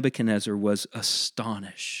King Nebuchadnezzar was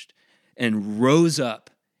astonished and rose up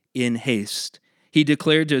in haste. He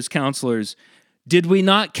declared to his counselors, "Did we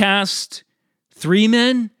not cast 3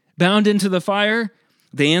 men bound into the fire?"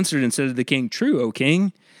 They answered and said to the king, "True, O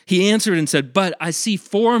king." He answered and said, "But I see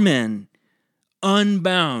 4 men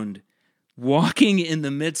unbound, walking in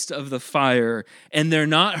the midst of the fire, and they're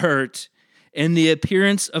not hurt, and the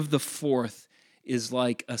appearance of the 4th is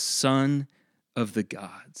like a son of the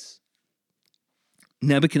gods."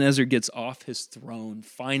 Nebuchadnezzar gets off his throne,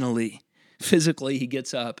 finally. Physically, he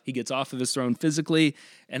gets up. He gets off of his throne physically,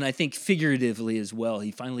 and I think figuratively as well. He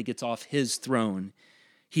finally gets off his throne.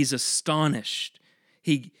 He's astonished.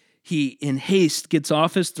 He He, in haste, gets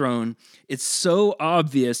off his throne. It's so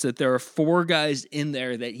obvious that there are 4 guys in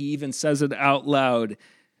there that he even says it out loud.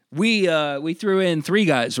 We threw in 3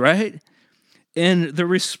 guys, right? And the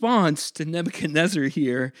response to Nebuchadnezzar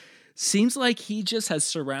here seems like he just has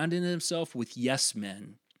surrounded himself with yes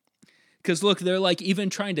men. Because look, they're like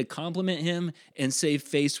even trying to compliment him and save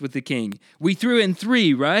face with the king. We threw in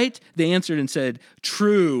 3, right? They answered and said,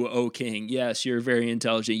 "True, O king. Yes, you're very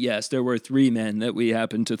intelligent. Yes, there were 3 men that we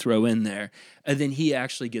happened to throw in there." And then he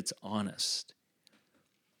actually gets honest.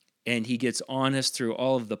 And he gets honest through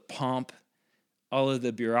all of the pomp, all of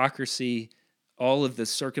the bureaucracy, all of the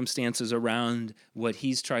circumstances around what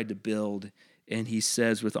he's tried to build. And he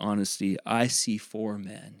says with honesty, "I see 4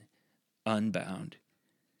 men unbound,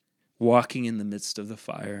 walking in the midst of the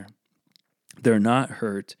fire. They're not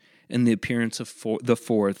hurt, and the appearance of the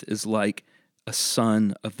 4th is like a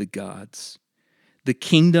son of the gods." The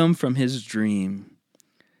kingdom from his dream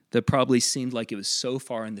that probably seemed like it was so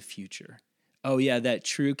far in the future. Oh yeah, that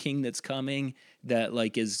true king that's coming, that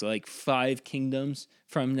like is like 5 kingdoms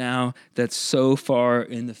from now, that's so far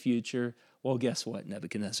in the future. Well, guess what,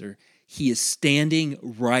 Nebuchadnezzar? He is standing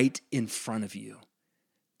right in front of you.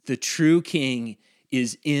 The true king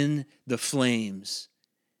is in the flames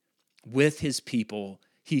with his people.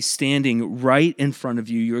 He's standing right in front of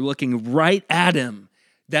you. You're looking right at him.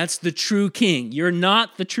 That's the true king. You're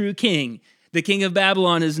not the true king. The king of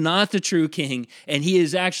Babylon is not the true king, and he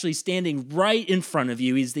is actually standing right in front of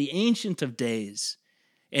you. He's the Ancient of Days,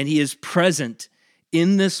 and he is present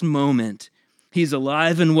in this moment. He's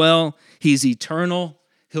alive and well. He's eternal.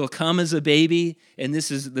 He'll come as a baby, and this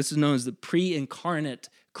is known as the pre-incarnate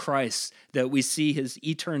Christ, that we see his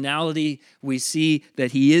eternality. We see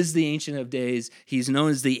that he is the Ancient of Days. He's known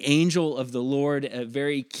as the angel of the Lord at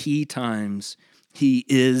very key times. He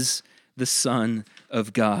is the Son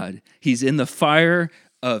of God. He's in the fire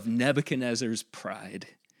of Nebuchadnezzar's pride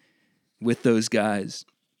with those guys.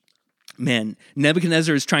 Man,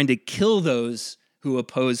 Nebuchadnezzar is trying to kill those who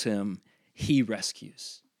oppose him. He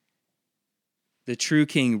rescues. The true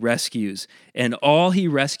king rescues, and all he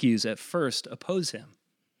rescues at first oppose him.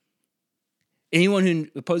 Anyone who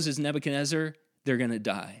opposes Nebuchadnezzar, they're going to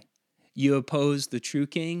die. You oppose the true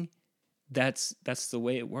king, that's the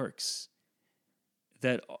way it works.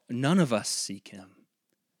 That none of us seek him.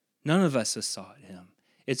 None of us have sought him.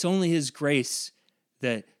 It's only his grace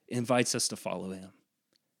that invites us to follow him.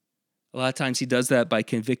 A lot of times he does that by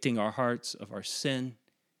convicting our hearts of our sin,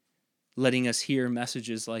 letting us hear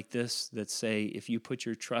messages like this that say, if you put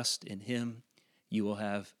your trust in him, you will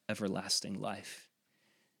have everlasting life.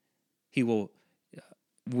 He will,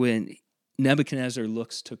 when Nebuchadnezzar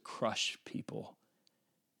looks to crush people,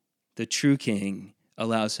 the true king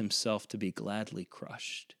allows himself to be gladly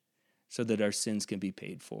crushed so that our sins can be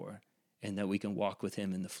paid for and that we can walk with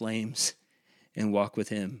him in the flames and walk with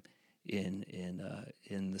him in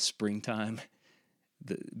the springtime,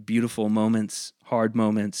 the beautiful moments, hard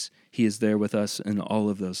moments. He is there with us in all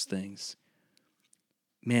of those things.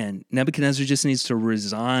 Man, Nebuchadnezzar just needs to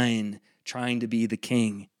resign trying to be the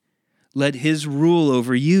king. Let his rule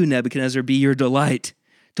over you, Nebuchadnezzar, be your delight.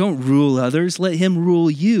 Don't rule others. Let him rule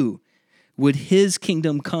you. Would his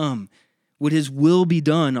kingdom come? Would his will be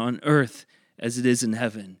done on earth as it is in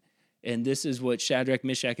heaven? And this is what Shadrach,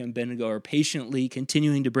 Meshach, and Abednego are patiently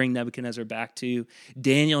continuing to bring Nebuchadnezzar back to.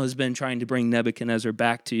 Daniel has been trying to bring Nebuchadnezzar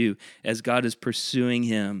back to you as God is pursuing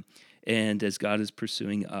him and as God is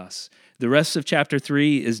pursuing us. The rest of chapter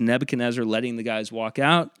 3 is Nebuchadnezzar letting the guys walk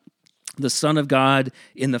out. The Son of God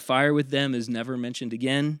in the fire with them is never mentioned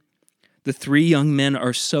again. The 3 young men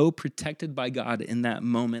are so protected by God in that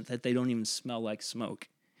moment that they don't even smell like smoke.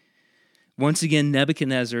 Once again,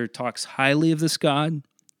 Nebuchadnezzar talks highly of this God.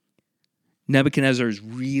 Nebuchadnezzar is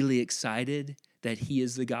really excited that he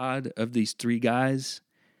is the God of these 3 guys.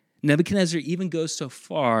 Nebuchadnezzar even goes so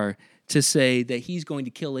far to say that he's going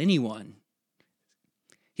to kill anyone.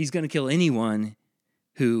 He's going to kill anyone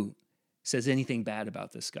who says anything bad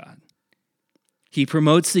about this God. He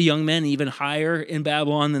promotes the young men even higher in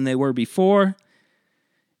Babylon than they were before.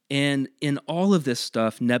 And in all of this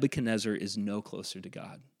stuff, Nebuchadnezzar is no closer to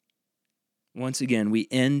God. Once again, we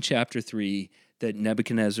end chapter 3 that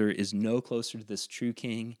Nebuchadnezzar is no closer to this true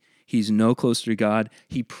king. He's no closer to God.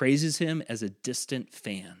 He praises him as a distant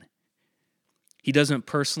fan. He doesn't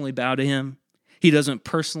personally bow to him. He doesn't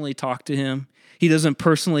personally talk to him. He doesn't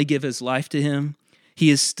personally give his life to him. He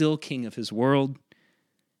is still king of his world.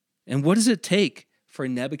 And what does it take for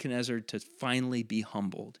Nebuchadnezzar to finally be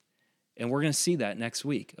humbled? And we're going to see that next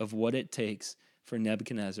week of what it takes for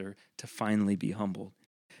Nebuchadnezzar to finally be humbled.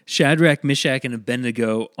 Shadrach, Meshach, and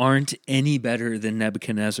Abednego aren't any better than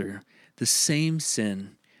Nebuchadnezzar. The same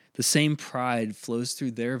sin, The same pride flows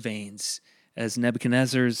through their veins as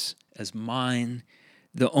Nebuchadnezzar's, as mine.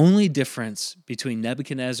 The only difference between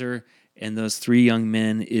Nebuchadnezzar and those three young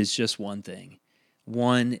men is just one thing,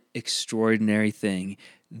 one extraordinary thing.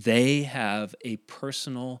 They have a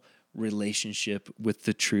personal relationship with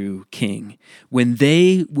the true king. When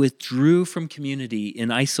they withdrew from community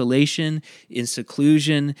in isolation, in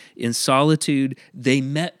seclusion, in solitude, they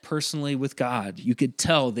met personally with God. You could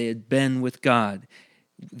tell they had been with God.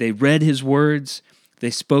 They read his words.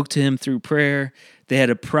 They spoke to him through prayer. They had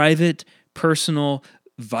a private, personal,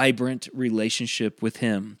 vibrant relationship with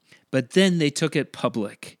him. But then they took it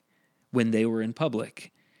public when they were in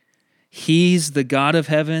public. He's the God of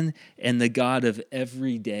heaven and the God of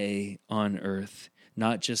every day on earth,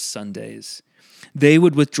 not just Sundays. They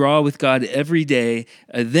would withdraw with God every day.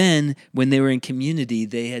 Then, when they were in community,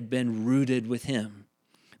 they had been rooted with him.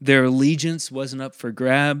 Their allegiance wasn't up for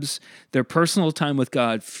grabs. Their personal time with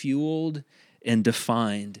God fueled and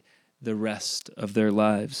defined the rest of their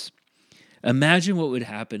lives. Imagine what would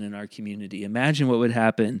happen in our community. Imagine what would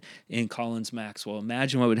happen in Collins Maxwell.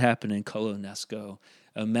 Imagine what would happen in Colonesco.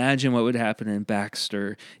 Imagine what would happen in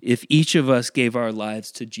Baxter if each of us gave our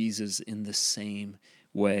lives to Jesus in the same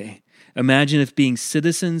way. Imagine if being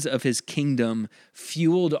citizens of his kingdom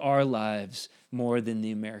fueled our lives more than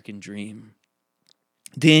the American dream.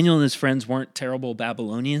 Daniel and his friends weren't terrible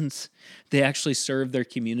Babylonians. They actually served their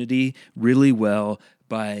community really well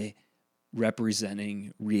by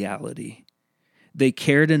representing reality. They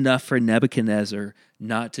cared enough for Nebuchadnezzar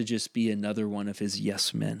not to just be another one of his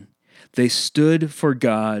yes men. They stood for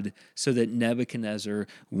God so that Nebuchadnezzar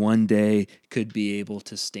one day could be able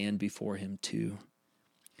to stand before him too.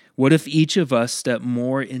 What if each of us stepped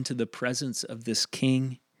more into the presence of this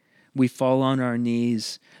king? We fall on our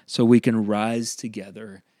knees so we can rise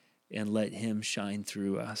together and let him shine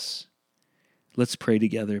through us. Let's pray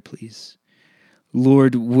together, please.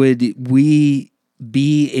 Lord, would we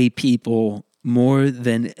be a people more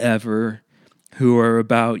than ever who are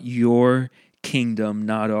about your kingdom,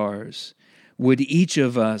 not ours? Would each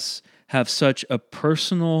of us have such a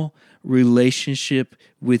personal relationship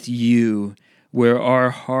with you where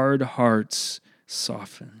our hard hearts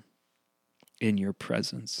soften in your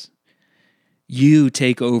presence? You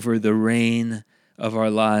take over the reign of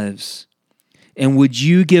our lives. And would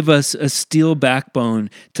you give us a steel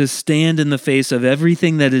backbone to stand in the face of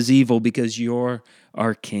everything that is evil because you're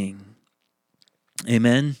our King?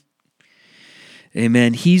 Amen.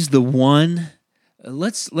 Amen. He's the one.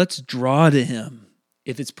 Let's draw to him.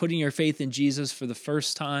 If it's putting your faith in Jesus for the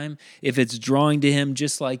first time, if it's drawing to him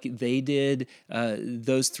just like they did,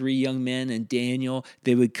 those three young men and Daniel,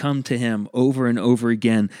 they would come to him over and over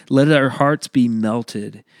again. Let our hearts be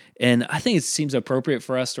melted. And I think it seems appropriate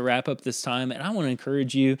for us to wrap up this time. And I want to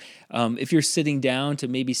encourage you, if you're sitting down, to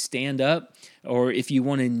maybe stand up, or if you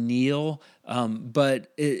want to kneel.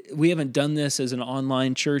 We haven't done this as an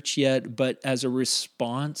online church yet, but as a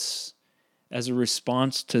response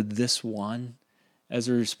to this one, as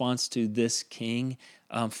a response to this King,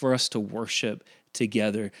 for us to worship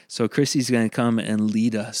together. So Chrissy's going to come and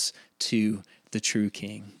lead us to the true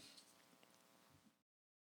King.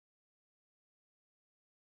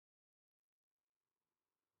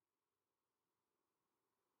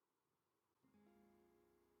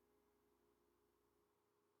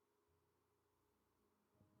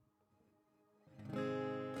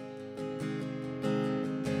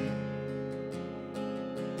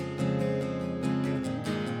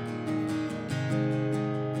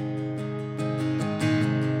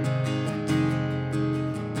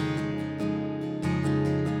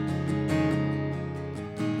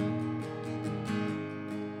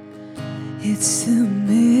 It's the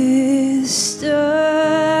mystery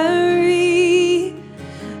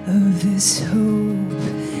of this hope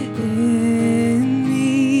in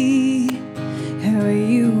me, how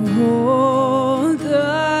you hold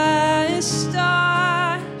the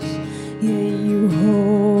stars, yet you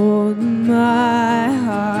hold my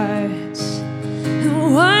heart.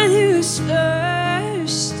 And one who's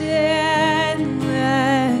first and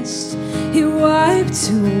last, you wiped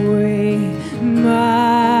away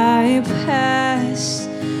my past,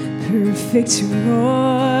 perfect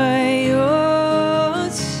royalty,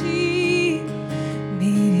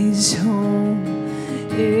 made his home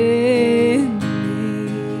in me.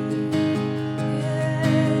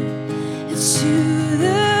 And to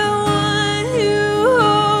the one who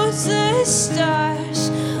holds the stars,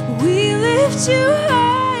 we lift you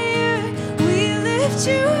higher, we lift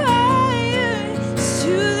you higher.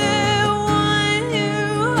 To the one who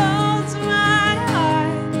holds my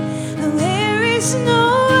heart, there is no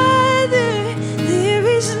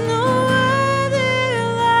other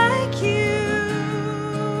like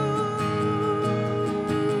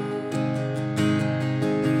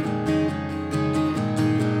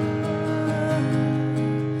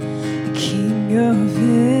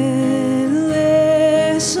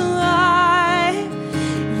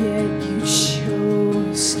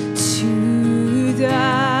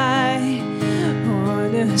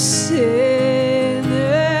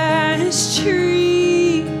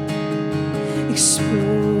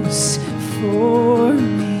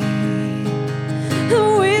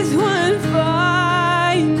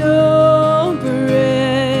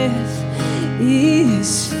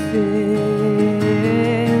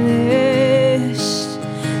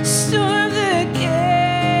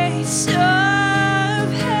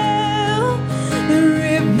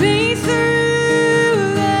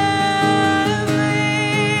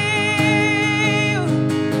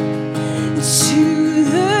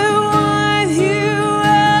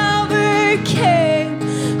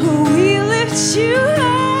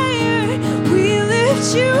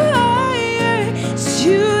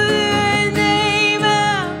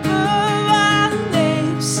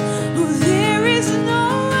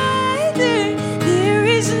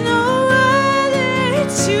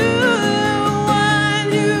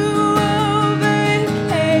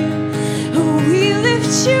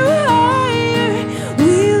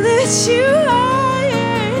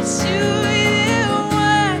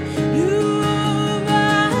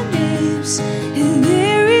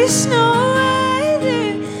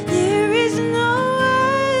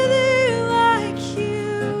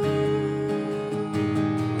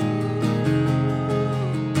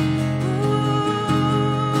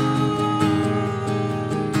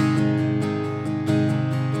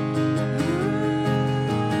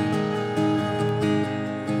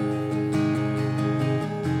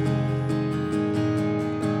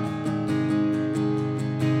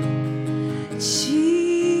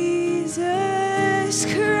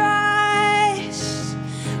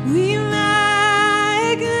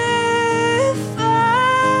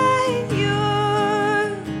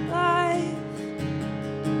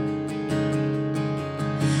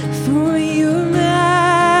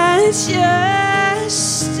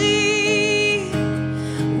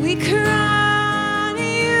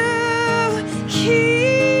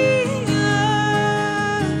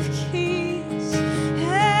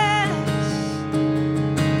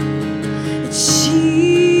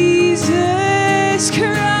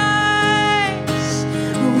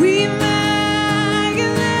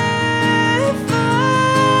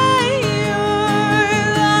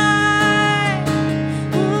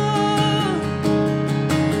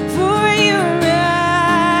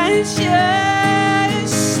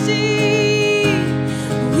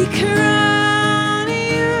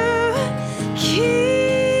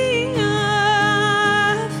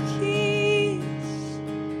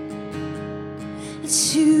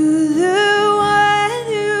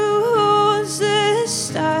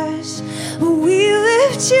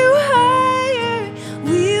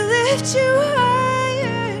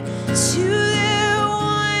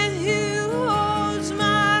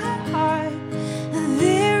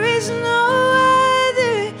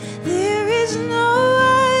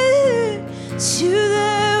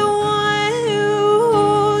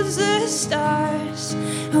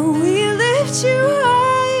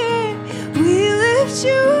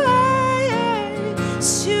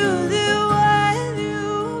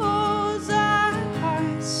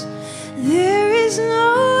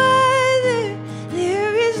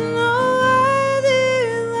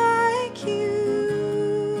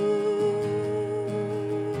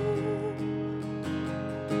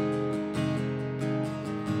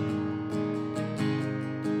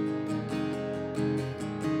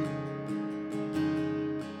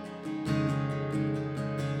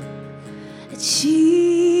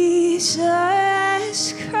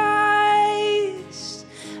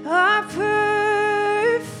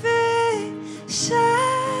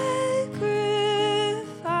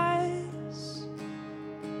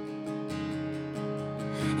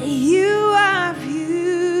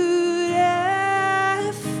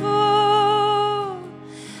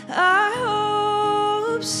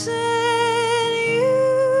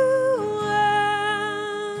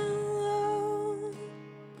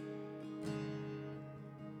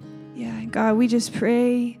Yeah, God, we just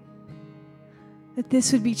pray that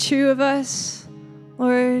this would be true of us,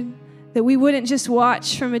 Lord, that we wouldn't just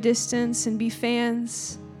watch from a distance and be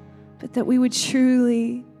fans, but that we would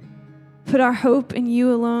truly put our hope in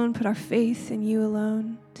you alone, put our faith in you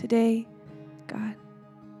alone today, God.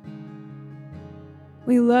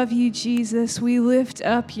 We love you, Jesus. We lift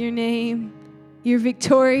up your name, your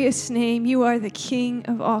victorious name. You are the King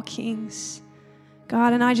of all kings,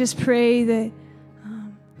 God, and I just pray that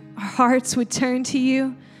our hearts would turn to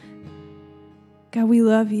you. God, we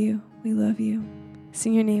love you. We love you. It's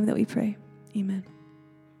in your name that we pray. Amen.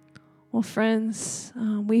 Well, friends,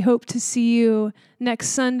 we hope to see you next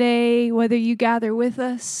Sunday, whether you gather with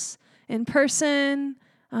us in person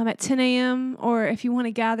at 10 a.m. or if you want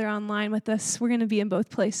to gather online with us, we're going to be in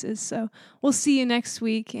both places. So we'll see you next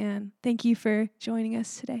week, and thank you for joining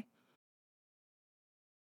us today.